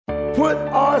put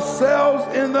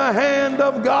ourselves in the hand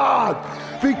of God,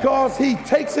 because he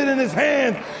takes it in his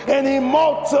hand and he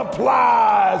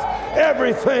multiplies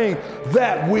everything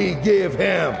that we give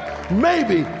him.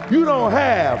 Maybe you don't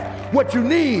have what you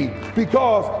need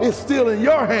because it's still in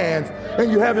your hands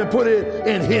and you haven't put it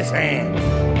in his hands.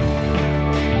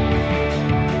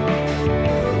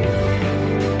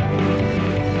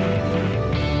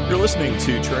 You're listening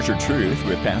to Treasure Truth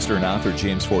with pastor and author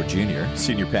James Ford Jr.,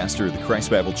 senior pastor of the Christ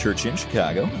Bible Church in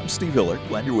Chicago. I'm Steve Hiller.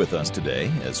 Glad you're with us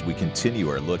today as we continue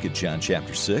our look at John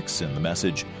chapter 6 and the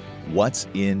message, What's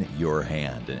in Your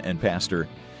Hand? And Pastor,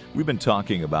 we've been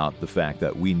talking about the fact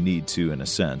that we need to, in a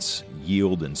sense,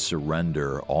 yield and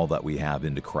surrender all that we have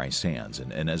into Christ's hands.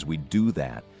 And as we do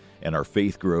that and our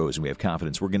faith grows and we have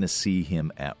confidence, we're going to see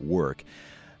him at work.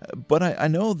 But I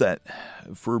know that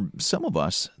for some of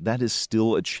us, that is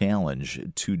still a challenge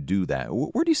to do that.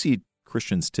 Where do you see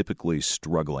Christians typically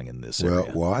struggling in this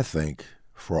area? Well, I think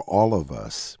for all of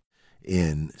us,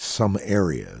 in some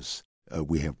areas,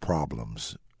 we have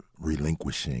problems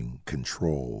relinquishing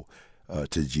control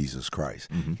to Jesus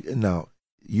Christ. Mm-hmm. Now,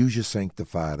 use your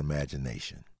sanctified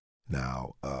imagination.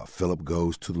 Now, Philip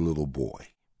goes to the little boy.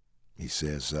 He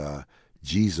says,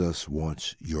 Jesus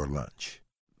wants your lunch.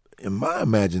 In my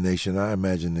imagination, I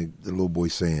imagine the little boy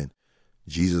saying,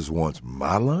 Jesus wants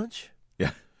my lunch?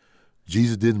 Yeah.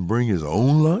 Jesus didn't bring his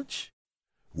own lunch?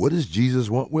 What does Jesus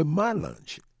want with my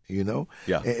lunch? You know?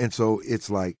 Yeah. And so it's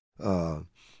like,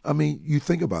 you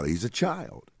think about it. He's a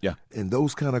child. Yeah. And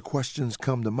those kind of questions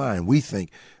come to mind. We think,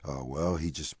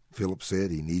 Philip said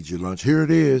he needs your lunch. Here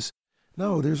it is.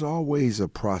 No, there's always a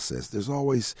process. There's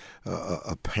always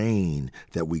a pain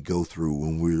that we go through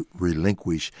when we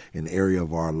relinquish an area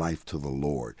of our life to the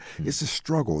Lord. Mm-hmm. It's a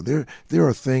struggle. There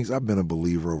are things. I've been a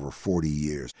believer over 40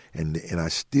 years, and I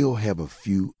still have a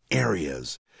few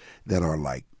areas that are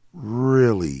like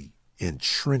really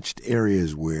entrenched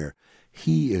areas where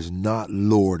he is not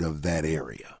Lord of that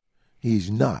area.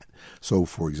 He's not. So,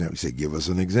 for example, you say, give us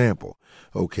an example.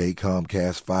 Okay,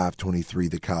 Comcast 523,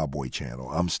 the Cowboy Channel.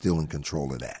 I'm still in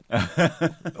control of that.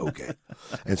 Okay.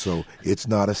 And so it's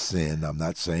not a sin. I'm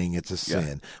not saying it's a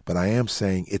sin, but I am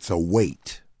saying it's a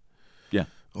weight. Yeah.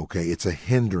 Okay, it's a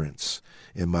hindrance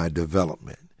in my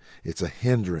development. It's a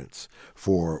hindrance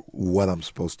for what I'm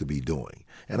supposed to be doing.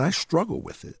 And I struggle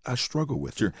with it.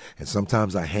 Sure. it. And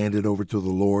sometimes I hand it over to the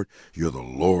Lord. You're the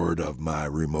Lord of my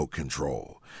remote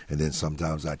control. And then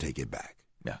sometimes I take it back.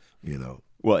 Yeah. You know.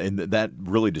 Well, and that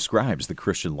really describes the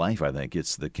Christian life, I think.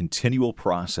 It's the continual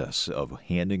process of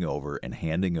handing over and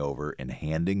handing over and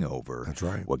handing over. That's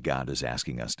right. What God is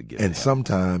asking us to give. And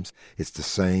sometimes it's the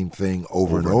same thing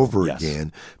over and over yes.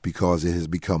 again because it has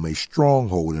become a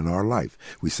stronghold in our life.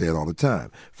 We say it all the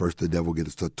time. First the devil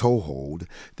gets a toehold,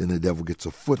 then the devil gets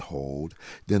a foothold,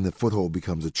 then the foothold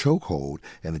becomes a chokehold,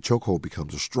 and the chokehold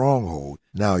becomes a stronghold.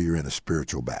 Now you're in a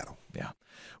spiritual battle. Yeah.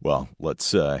 Well,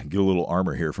 let's get a little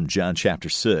armor here from John chapter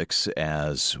 6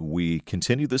 as we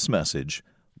continue this message,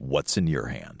 What's in Your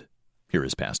Hand? Here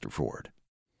is Pastor Ford.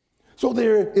 So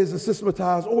there is a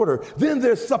systematized order. Then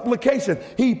there's supplication.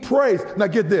 He prays. Now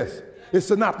get this. It's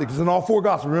synoptic. It's in all four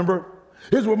Gospels, remember?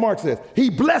 Here's what Mark says. He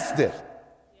blessed it.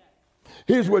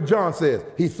 Here's what John says.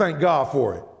 He thanked God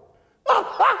for it.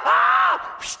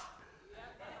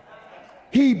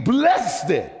 He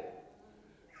blessed it.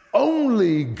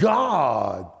 Only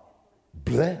God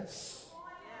bless.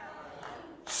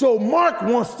 So Mark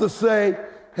wants to say,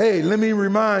 hey, let me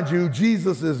remind you,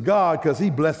 Jesus is God because he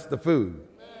blessed the food.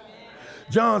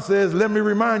 John says, let me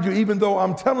remind you, even though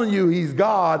I'm telling you he's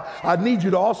God, I need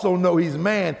you to also know he's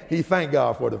man. He thanked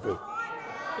God for the food.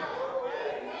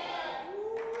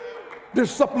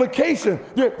 There's supplication.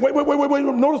 Wait.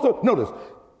 Notice.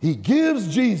 He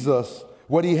gives Jesus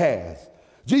what he has.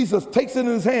 Jesus takes it in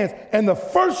his hands, and the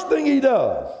first thing he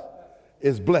does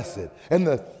is bless it. And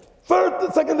the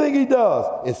second thing he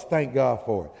does is thank God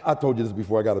for it. I told you this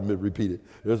before. I got to repeat it.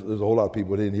 There's a whole lot of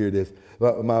people that didn't hear this.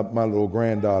 My little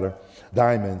granddaughter,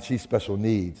 Diamond, she's special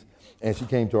needs, and she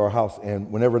came to our house,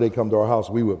 and whenever they come to our house,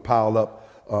 we would pile up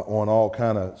on all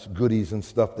kind of goodies and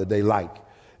stuff that they like.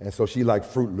 And so she liked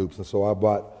Fruit Loops, and so I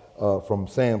bought from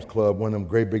Sam's Club one of them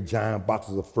great big giant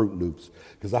boxes of Fruit Loops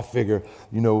because I figure,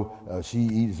 she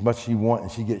eats as much as she wants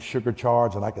and she gets sugar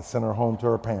charged and I can send her home to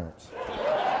her parents.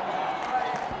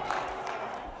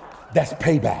 That's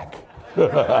payback.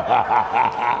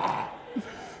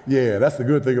 Yeah, that's the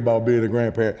good thing about being a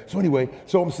grandparent. So anyway,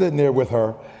 I'm sitting there with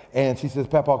her and she says,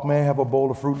 Papa, may I have a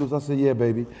bowl of Fruit Loops? I said, yeah,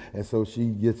 baby. And so she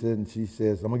gets it and she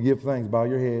says, I'm going to give thanks. Bow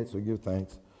your head. So give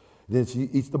thanks. Then she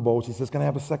eats the bowl. She says, can I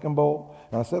have a second bowl?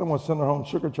 And I said, I want to send her home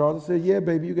sugar charge. I said, yeah,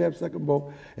 baby, you can have a second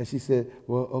bowl. And she said,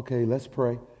 well, okay, let's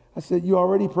pray. I said, you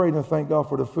already prayed and thanked God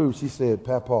for the food. She said,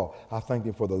 Papa, I thanked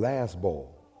him for the last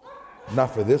bowl,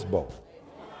 not for this bowl.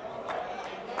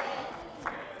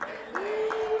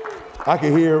 I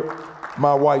could hear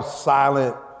my wife's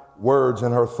silent words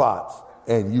and her thoughts,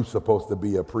 and you supposed to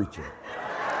be a preacher.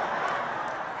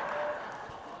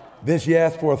 Then she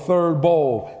asked for a third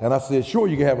bowl, and I said, sure,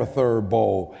 you can have a third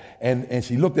bowl. And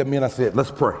she looked at me and I said,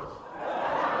 let's pray.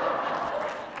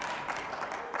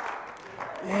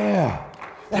 Yeah,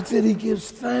 that's it. He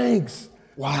gives thanks.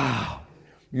 Wow.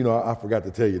 You know, I forgot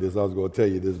to tell you this. I was going to tell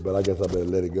you this, but I guess I better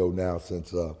let it go now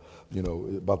since,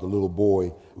 about the little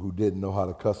boy who didn't know how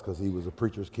to cuss because he was a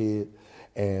preacher's kid.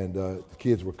 And the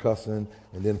kids were cussing.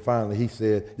 And then finally he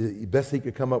said, the best he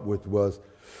could come up with was,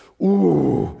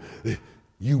 ooh,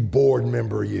 you board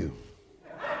member, you.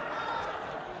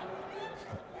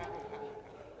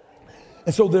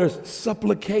 And so there's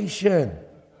supplication.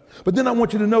 But then I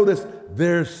want you to notice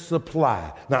there's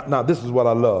supply. Now this is what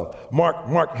I love.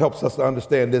 Mark helps us to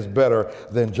understand this better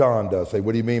than John does. Say,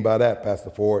 what do you mean by that, Pastor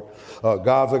Ford?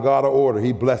 God's a God of order.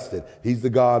 He blessed it. He's the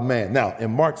God man. Now,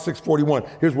 in Mark 6:41,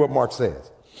 here's what Mark says.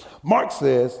 Mark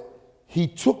says, he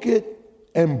took it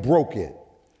and broke it.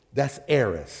 That's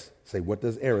aorist. Say, what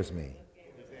does aorist mean?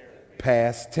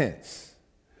 Past tense.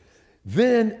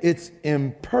 Then it's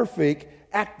imperfect,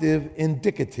 active,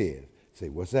 indicative. Say,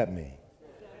 what's that mean?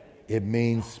 It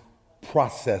means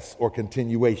process or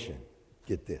continuation.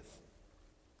 Get this.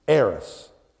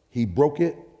 Aorist, he broke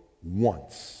it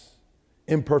once.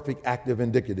 Imperfect, active,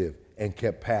 indicative, and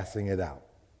kept passing it out.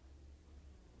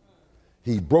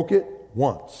 He broke it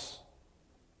once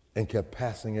and kept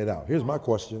passing it out. Here's my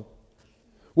question.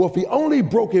 Well, if he only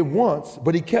broke it once,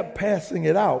 but he kept passing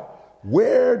it out,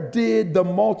 where did the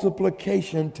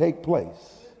multiplication take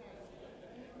place?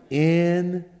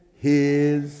 In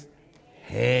his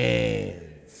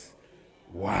hands.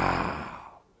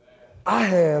 Wow. I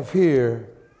have here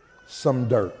some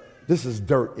dirt. This is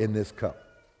dirt in this cup.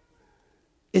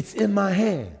 It's in my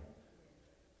hand.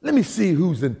 Let me see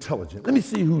who's intelligent. Let me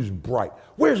see who's bright.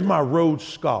 Where's my Rhodes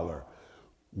Scholar?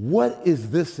 What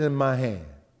is this in my hand?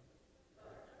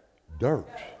 Dirt.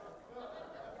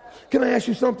 Can I ask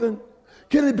you something?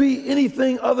 Can it be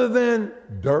anything other than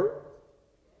dirt?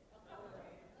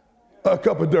 A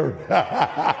cup of dirt.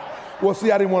 Well,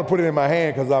 see, I didn't want to put it in my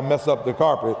hand because I mess up the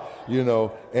carpet,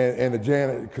 and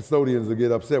the custodians will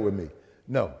get upset with me.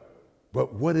 No.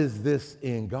 But what is this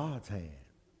in God's hand?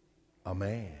 A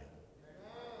man.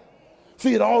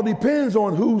 See, it all depends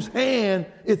on whose hand.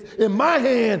 In my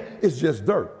hand, it's just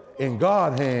dirt. In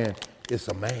God's hand, it's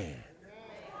a man.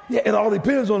 Yeah, it all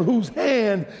depends on whose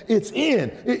hand it's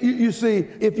in. You see,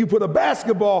 if you put a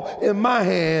basketball in my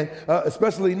hand,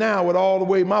 especially now with all the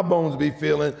way my bones be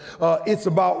feeling, it's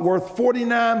about worth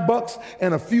 $49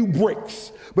 and a few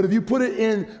bricks. But if you put it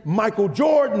in Michael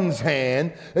Jordan's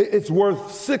hand, it's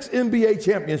worth 6 NBA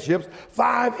championships,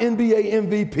 5 NBA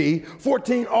MVP,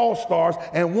 14 All-Stars,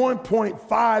 and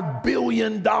 $1.5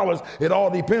 billion. It all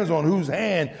depends on whose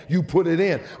hand you put it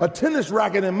in. A tennis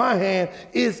racket in my hand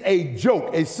is a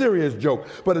joke, a serious joke.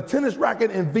 But a tennis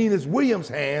racket in Venus Williams'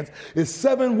 hands is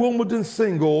 7 Wimbledon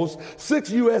singles, 6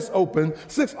 U.S. Open,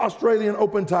 6 Australian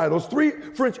Open titles, 3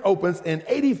 French Opens, and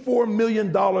 $84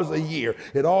 million a year.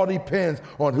 It all depends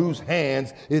on whose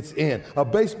hands it's in. A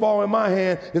baseball in my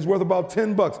hand is worth about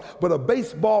 $10, but a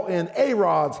baseball in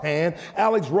A-Rod's hand,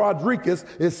 Alex Rodriguez,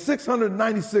 is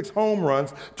 696 home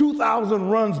runs, 2,000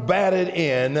 runs batted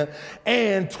in,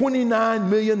 and $29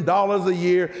 million a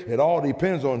year. It all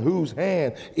depends on whose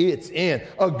hand it's in.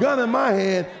 A gun in my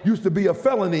hand used to be a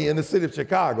felony in the city of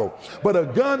Chicago, but a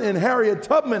gun in Harriet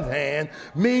Tubman's hand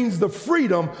means the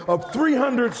freedom of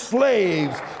 300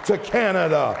 slaves to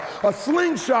Canada. A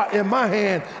slingshot in my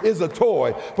hand is a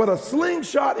toy, but a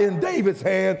slingshot in David's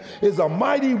hand is a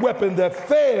mighty weapon that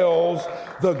fails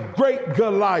the great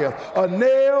Goliath. A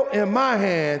nail in my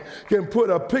hand can put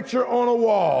a picture on a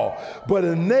wall, but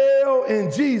a nail in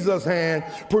Jesus' hand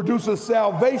produces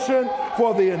salvation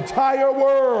for the entire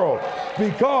world,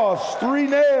 because 3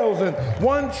 nails in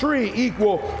 1 tree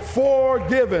equal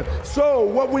forgiven. So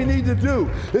what we need to do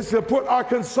is to put our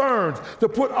concerns, to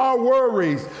put our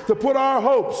worries, to put our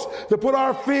hopes, to put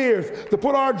our fears, to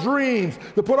put our dreams,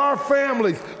 to put our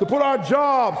families, to put our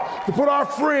jobs, to put our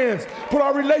friends, put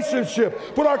our relationship,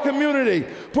 put our community,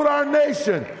 put our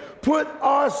nation, put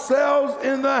ourselves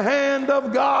in the hand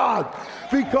of God,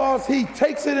 because he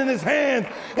takes it in his hand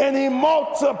and he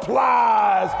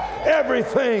multiplies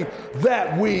everything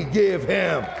that we give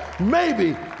him.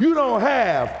 Maybe you don't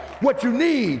have what you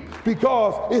need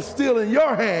because it's still in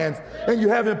your hands and you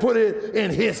haven't put it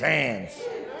in his hands.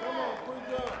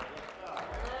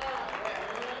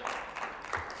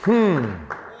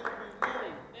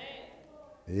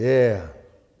 Yeah.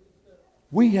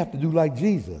 We have to do like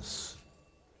Jesus.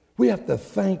 We have to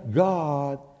thank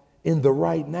God in the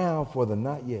right now for the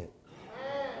not yet.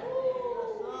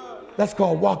 That's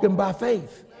called walking by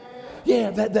faith.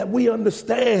 Yeah, that we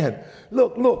understand.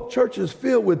 Look, church is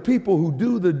filled with people who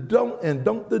do the don't and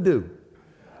don't the do.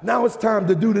 Now it's time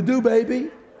to do the do, baby.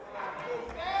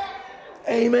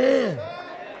 Amen.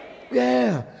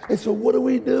 Yeah. And so what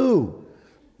do?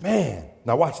 Man,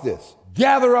 now watch this.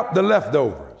 Gather up the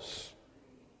leftovers.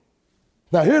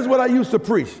 Now here's what I used to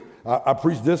preach. I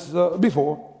preached this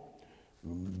before,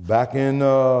 back in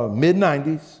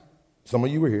mid-90s. Some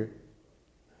of you were here.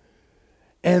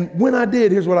 And when I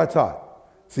did, here's what I taught.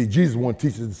 See, Jesus wanted to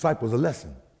teach his disciples a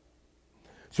lesson.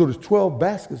 So there's 12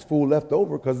 baskets full left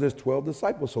over because there's 12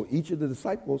 disciples. So each of the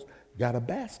disciples got a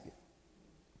basket.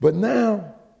 But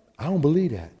now, I don't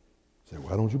believe that. I say,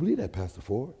 why don't you believe that, Pastor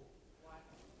Ford?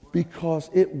 Because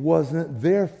it wasn't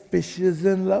their fishes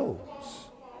and loaves.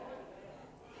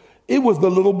 It was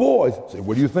the little boys. I say,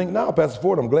 what do you think now, Pastor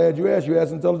Ford? I'm glad you asked. You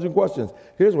asked intelligent questions.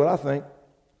 Here's what I think.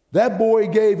 That boy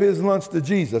gave his lunch to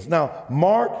Jesus. Now,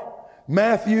 Mark,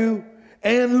 Matthew,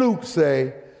 and Luke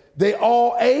say they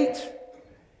all ate,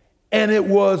 and it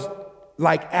was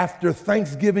like after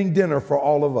Thanksgiving dinner for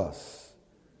all of us.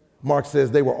 Mark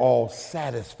says they were all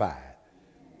satisfied.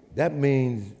 That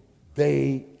means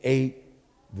they ate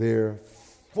their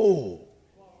full.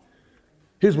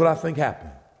 Here's what I think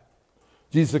happened.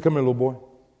 Jesus said, come here, little boy.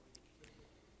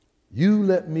 You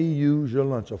let me use your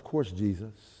lunch. Of course,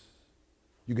 Jesus.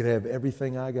 You could have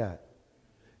everything I got.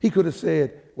 He could have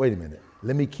said, wait a minute,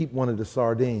 let me keep one of the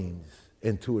sardines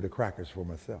and 2 of the crackers for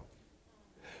myself.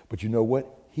 But you know what?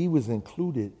 He was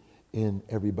included in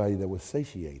everybody that was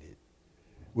satiated,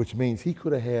 which means he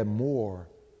could have had more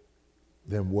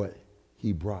than what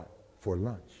he brought for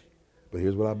lunch. But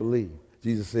here's what I believe.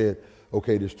 Jesus said,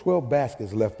 okay, there's 12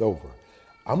 baskets left over.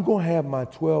 I'm going to have my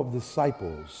 12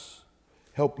 disciples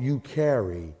help you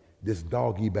carry this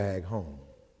doggy bag home.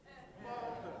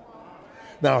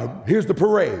 Now, here's the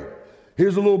parade.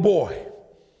 Here's a little boy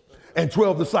and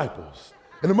 12 disciples.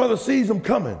 And the mother sees him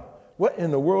coming. What in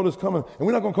the world is coming? And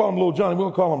we're not going to call him Little Johnny. We're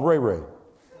going to call him Ray Ray.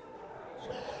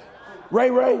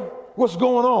 Ray, what's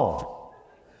going on?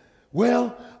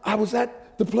 Well, I was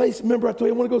at the place. Remember, I told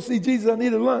you I want to go see Jesus. I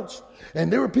needed lunch.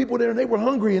 And there were people there, and they were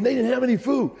hungry, and they didn't have any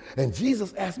food. And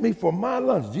Jesus asked me for my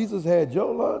lunch. Jesus had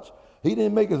your lunch. He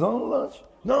didn't make his own lunch.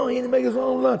 No, he didn't make his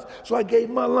own lunch. So I gave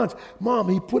him my lunch. Mom,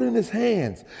 he put it in his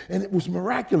hands, and it was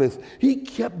miraculous. He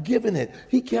kept giving it.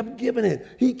 He kept giving it.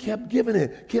 He kept giving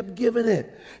it, kept giving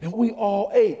it. And we all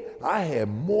ate. I had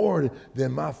more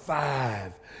than my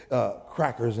 5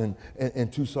 crackers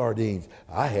and 2 sardines.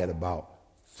 I had about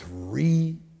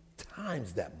 3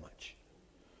 times that much.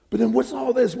 But then what's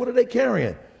all this? What are they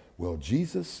carrying? Well,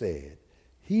 Jesus said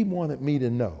he wanted me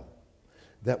to know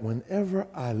that whenever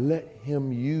I let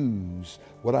him use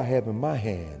what I have in my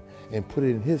hand and put it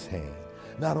in his hand,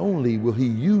 not only will he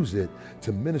use it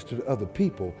to minister to other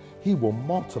people, he will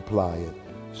multiply it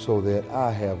so that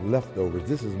I have leftovers.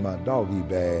 This is my doggy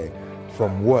bag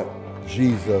from what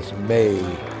Jesus made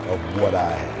of what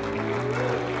I have.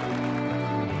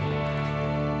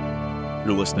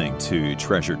 You're listening to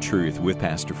Treasure Truth with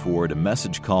Pastor Ford, a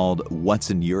message called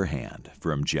What's in Your Hand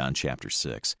from John chapter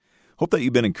 6. Hope that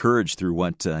you've been encouraged through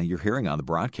what you're hearing on the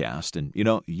broadcast. And,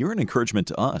 you're an encouragement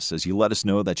to us as you let us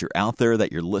know that you're out there,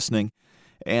 that you're listening,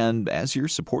 and as you're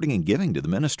supporting and giving to the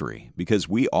ministry, because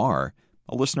we are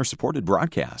a listener-supported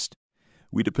broadcast.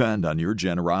 We depend on your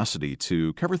generosity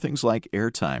to cover things like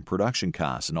airtime, production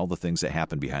costs, and all the things that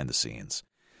happen behind the scenes.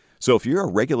 So if you're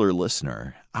a regular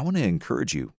listener, I want to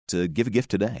encourage you to give a gift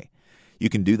today. You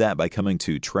can do that by coming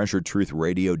to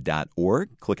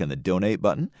treasuretruthradio.org, click on the donate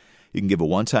button. You can give a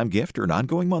one-time gift or an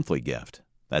ongoing monthly gift.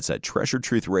 That's at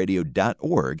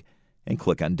treasuretruthradio.org and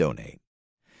click on donate.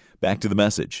 Back to the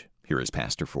message. Here is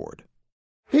Pastor Ford.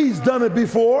 He's done it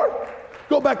before.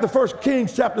 Go back to 1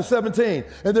 Kings chapter 17,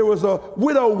 and there was a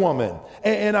widow woman.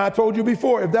 And I told you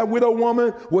before, if that widow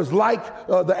woman was like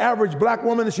the average black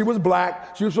woman, and she was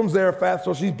black, she was from Zarephath,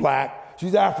 so she's black,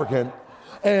 she's African.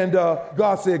 And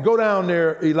God said, go down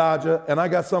there, Elijah, and I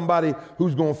got somebody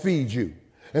who's going to feed you.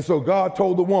 And so God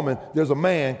told the woman, there's a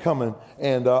man coming,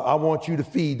 and I want you to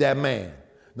feed that man.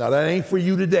 Now, that ain't for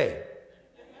you today.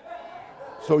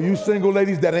 So you single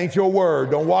ladies, that ain't your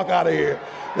word. Don't walk out of here.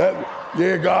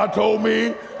 Yeah, God told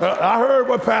me. I heard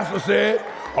what Pastor said.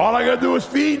 All I got to do is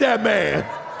feed that man.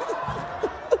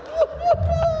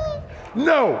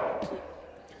 No.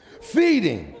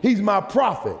 Feeding. He's my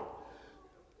prophet.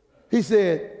 He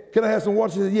said, can I have some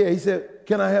water? She said, yeah. He said,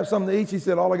 can I have something to eat? She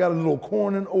said, all I got is a little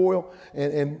corn and oil,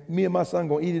 and me and my son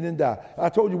going to eat it and die. I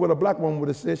told you what a black woman would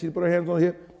have said. She'd put her hands on her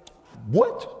hip.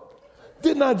 What?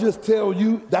 Didn't I just tell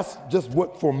you that's just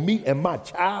what for me and my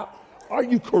child? Are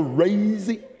you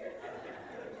crazy?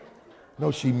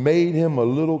 No, she made him a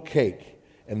little cake.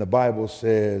 And the Bible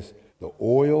says the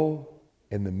oil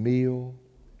and the meal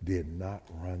did not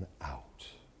run out.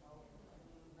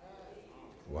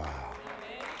 Wow.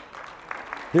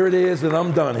 Here it is, and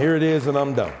I'm done. Here it is, and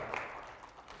I'm done.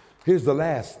 Here's the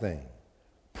last thing.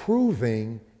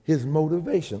 Proving his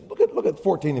motivation. Look at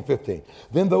 14 and 15.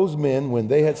 Then those men, when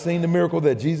they had seen the miracle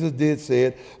that Jesus did,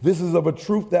 said, this is of a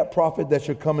truth that prophet that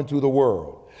should come into the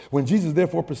world. When Jesus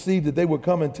therefore perceived that they would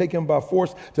come and take him by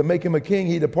force to make him a king,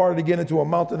 he departed again into a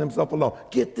mountain himself alone.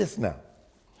 Get this now.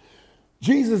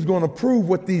 Jesus is going to prove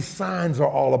what these signs are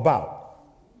all about.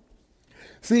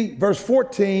 See, verse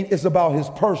 14 is about his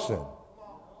person.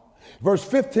 Verse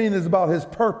 15 is about his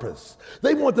purpose.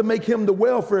 They want to make him the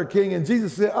welfare king, and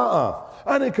Jesus said,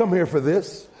 I didn't come here for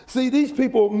this. See, these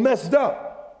people messed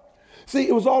up. See,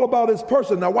 it was all about his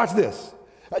person. Now watch this.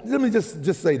 Let me just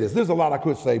say this. There's a lot I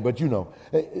could say, but you know,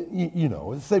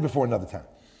 save it for another time.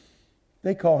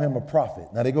 They call him a prophet.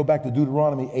 Now they go back to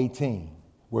Deuteronomy 18,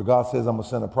 where God says, I'm going to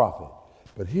send a prophet.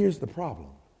 But here's the problem.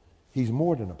 He's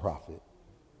more than a prophet.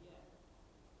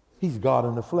 He's God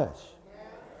in the flesh.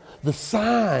 The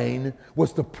sign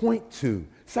was to point to.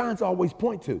 Signs always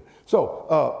point to.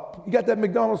 So you got that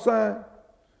McDonald's sign?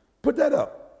 Put that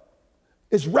up.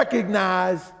 It's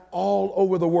recognized all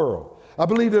over the world. I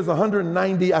believe there's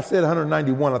 190, I said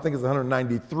 191, I think it's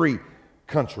 193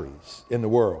 countries in the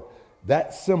world.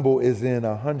 That symbol is in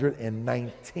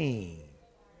 119.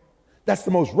 That's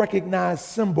the most recognized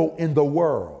symbol in the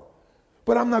world.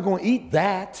 But I'm not going to eat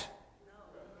that.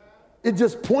 It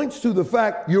just points to the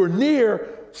fact you're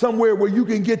near somewhere where you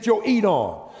can get your eat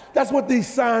on. That's what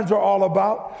these signs are all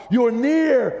about. You're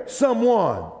near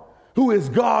someone who is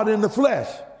God in the flesh.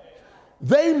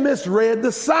 They misread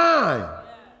the sign.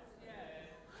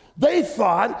 They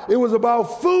thought it was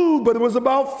about food, but it was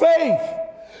about faith.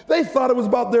 They thought it was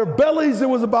about their bellies. It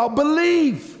was about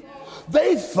belief.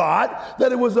 They thought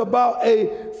that it was about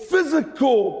a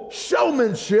physical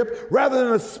showmanship rather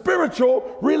than a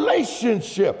spiritual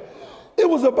relationship. It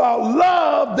was about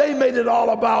love. They made it all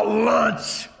about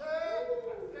lunch.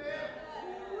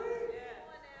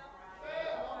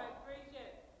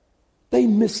 They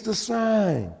missed the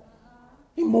sign.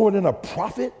 He more than a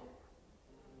prophet.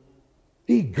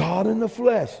 He God in the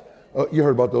flesh. You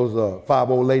heard about those 5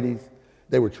 old ladies?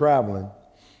 They were traveling,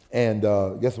 and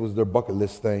I guess it was their bucket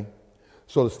list thing.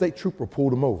 So the state trooper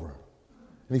pulled them over.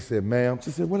 And he said, ma'am,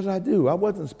 she said, what did I do? I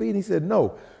wasn't speeding. He said,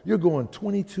 no, you're going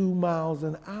 22 miles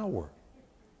an hour.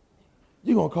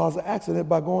 You're going to cause an accident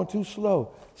by going too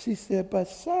slow. She said, but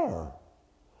sir,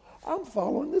 I'm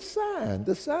following the sign.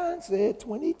 The sign said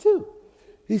 22.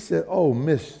 He said, oh,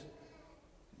 miss,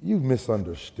 you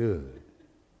misunderstood.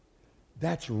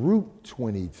 That's Route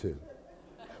 22.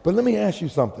 But let me ask you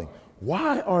something.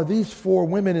 Why are these 4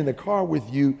 women in the car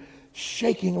with you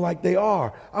shaking like they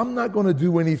are? I'm not going to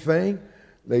do anything.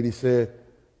 Lady said,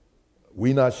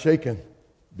 we not shaking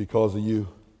because of you.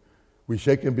 We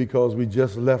shaking because we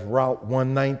just left Route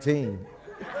 119.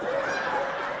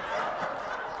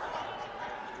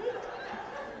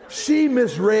 She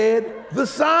misread the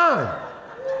sign.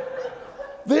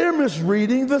 They're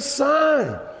misreading the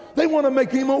sign. They want to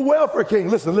make him a welfare king.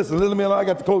 Listen, I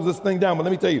got to close this thing down, but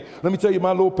let me tell you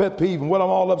my little pet peeve and what I'm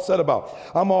all upset about.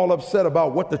 I'm all upset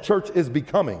about what the church is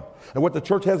becoming and what the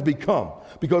church has become,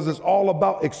 because it's all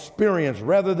about experience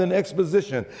rather than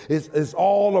exposition. It's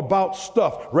all about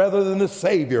stuff rather than the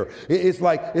Savior. It's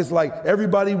like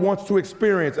everybody wants to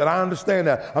experience, and I understand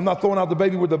that. I'm not throwing out the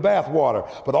baby with the bathwater,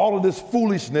 but all of this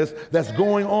foolishness that's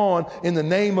going on in the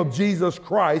name of Jesus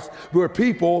Christ, where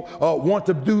people want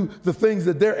to do the things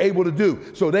that they're able to do.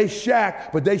 So they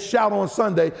shack, but they shout on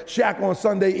Sunday, shack on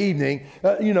Sunday evening.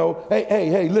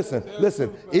 Hey,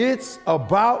 listen. It's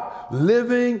about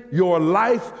living your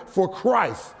life for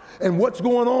Christ. And what's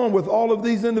going on with all of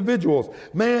these individuals?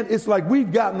 Man, it's like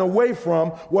we've gotten away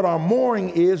from what our mooring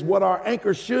is, what our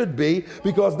anchor should be,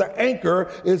 because the anchor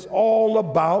is all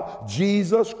about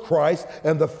Jesus Christ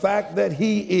and the fact that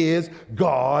he is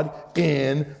God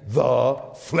in the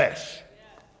flesh.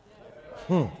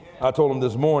 I told him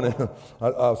this morning, I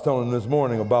was telling him this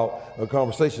morning about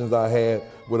conversations I had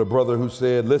with a brother who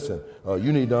said, listen,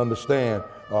 you need to understand,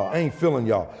 I ain't feeling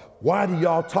y'all. Why do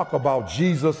y'all talk about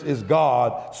Jesus is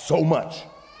God so much?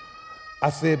 I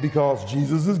said, because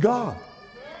Jesus is God.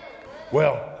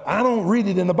 Well, but I don't read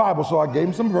it in the Bible. So I gave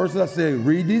him some verses. I said,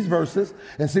 read these verses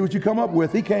and see what you come up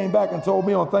with. He came back and told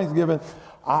me on Thanksgiving,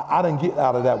 I didn't get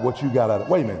out of that what you got out of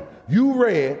it. Wait a minute. You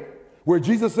read where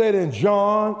Jesus said in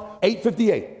John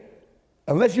 8:58,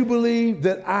 unless you believe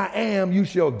that I am, you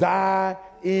shall die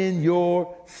in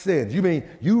your sins. You mean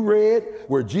you read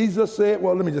where Jesus said,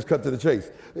 well, let me just cut to the chase.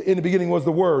 In the beginning was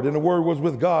the Word, and the Word was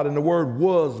with God, and the Word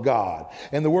was God.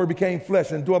 And the Word became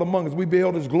flesh and dwelt among us. We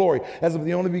beheld his glory as of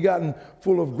the only begotten,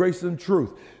 full of grace and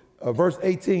truth. Verse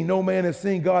 18, no man has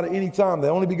seen God at any time. The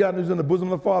only begotten who's in the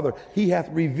bosom of the Father, he hath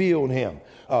revealed him.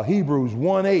 Hebrews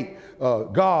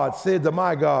 1:8, God said to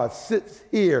my God, sit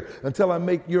here until I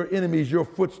make your enemies your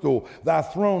footstool. Thy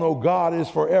throne, O God, is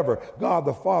forever. God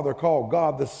the Father called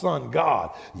God the Son God.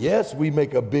 Yes, we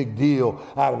make a big deal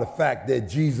out of the fact that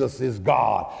Jesus is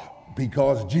God,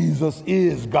 because Jesus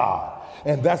is God.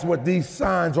 And that's what these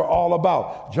signs are all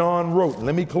about. John wrote,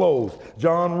 let me close.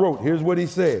 John wrote, here's what he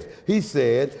said. He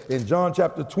said in John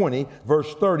chapter 20,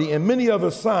 verse 30, and many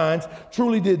other signs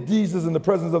truly did Jesus in the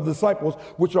presence of disciples,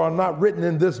 which are not written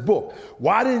in this book.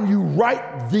 Why didn't you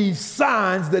write these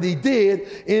signs that he did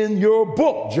in your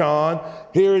book, John?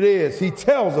 Here it is. He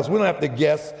tells us, we don't have to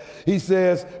guess. He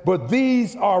says, but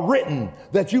these are written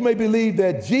that you may believe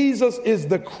that Jesus is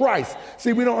the Christ.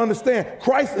 See, we don't understand.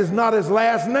 Christ is not his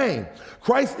last name.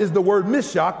 Christ is the word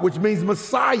Mishak, which means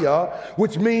Messiah,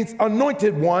 which means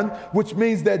anointed one, which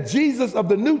means that Jesus of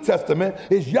the New Testament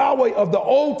is Yahweh of the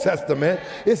Old Testament.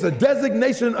 It's a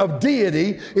designation of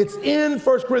deity. It's in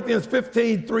 1 Corinthians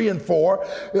 15, 3 and 4.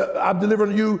 I'm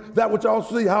delivering to you that which I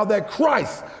also see, how that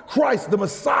Christ, the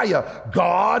Messiah,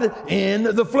 God in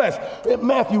the flesh. In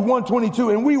Matthew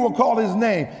 1:22, and we will call his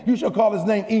name, you shall call his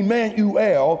name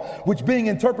Emmanuel, which being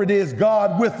interpreted is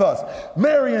God with us.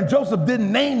 Mary and Joseph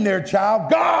didn't name their child.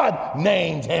 God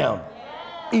named him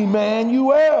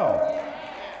Emmanuel.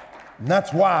 And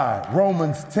that's why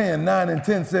Romans 10, 9 and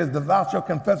 10 says that thou shalt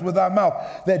confess with thy mouth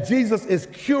that Jesus is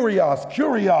Kyrios,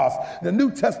 the New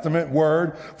Testament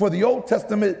word for the Old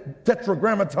Testament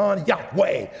tetragrammaton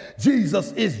Yahweh.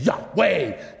 Jesus is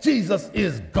Yahweh. Jesus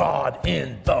is God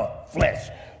in the flesh.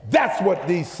 That's what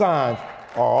these signs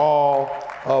are all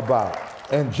about.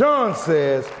 And John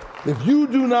says, if you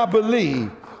do not believe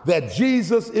that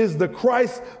Jesus is the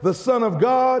Christ, the Son of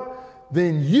God,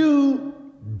 then you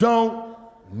don't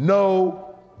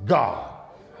know God.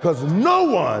 Because no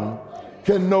one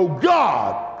can know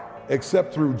God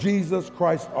except through Jesus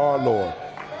Christ our Lord.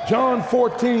 John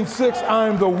 14:6, I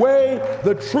am the way,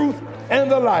 the truth, and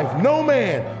the life. No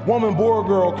man, woman, boy, or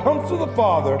girl comes to the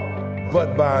Father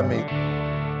but by me.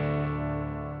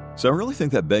 So I really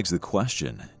think that begs the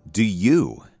question, do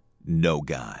you know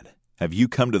God? Have you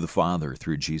come to the Father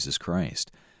through Jesus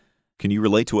Christ? Can you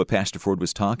relate to what Pastor Ford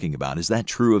was talking about? Is that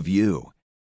true of you?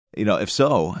 You know, if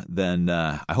so, then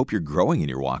I hope you're growing in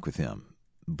your walk with him.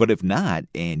 But if not,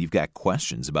 and you've got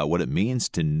questions about what it means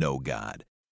to know God,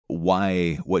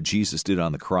 why what Jesus did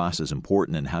on the cross is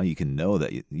important, and how you can know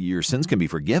that your sins can be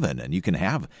forgiven and you can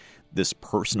have this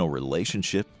personal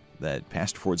relationship that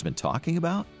Pastor Ford's been talking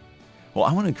about, well,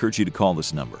 I want to encourage you to call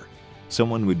this number.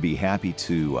 Someone would be happy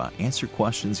to answer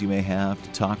questions you may have,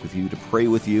 to talk with you, to pray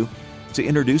with you, to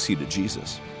introduce you to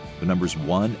Jesus. The number's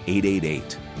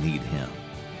 1-888-NEED-HIM.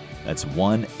 That's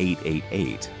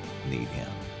 1-888-NEED-HIM.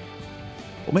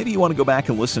 Well, maybe you want to go back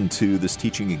and listen to this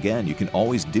teaching again. You can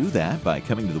always do that by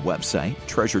coming to the website,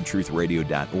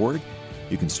 treasuredtruthradio.org.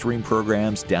 You can stream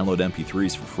programs, download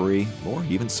MP3s for free, or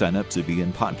even sign up to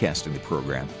begin podcasting the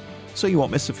program so you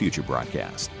won't miss a future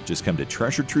broadcast. Just come to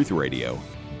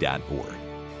treasuredtruthradio.org.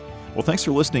 Well, thanks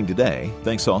for listening today.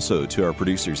 Thanks also to our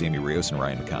producers, Amy Rios and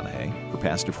Ryan McConaughey. For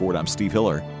Pastor Ford, I'm Steve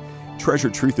Hiller.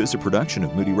 Treasured Truth is a production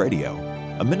of Moody Radio,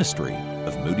 a ministry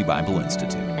of Moody Bible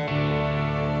Institute.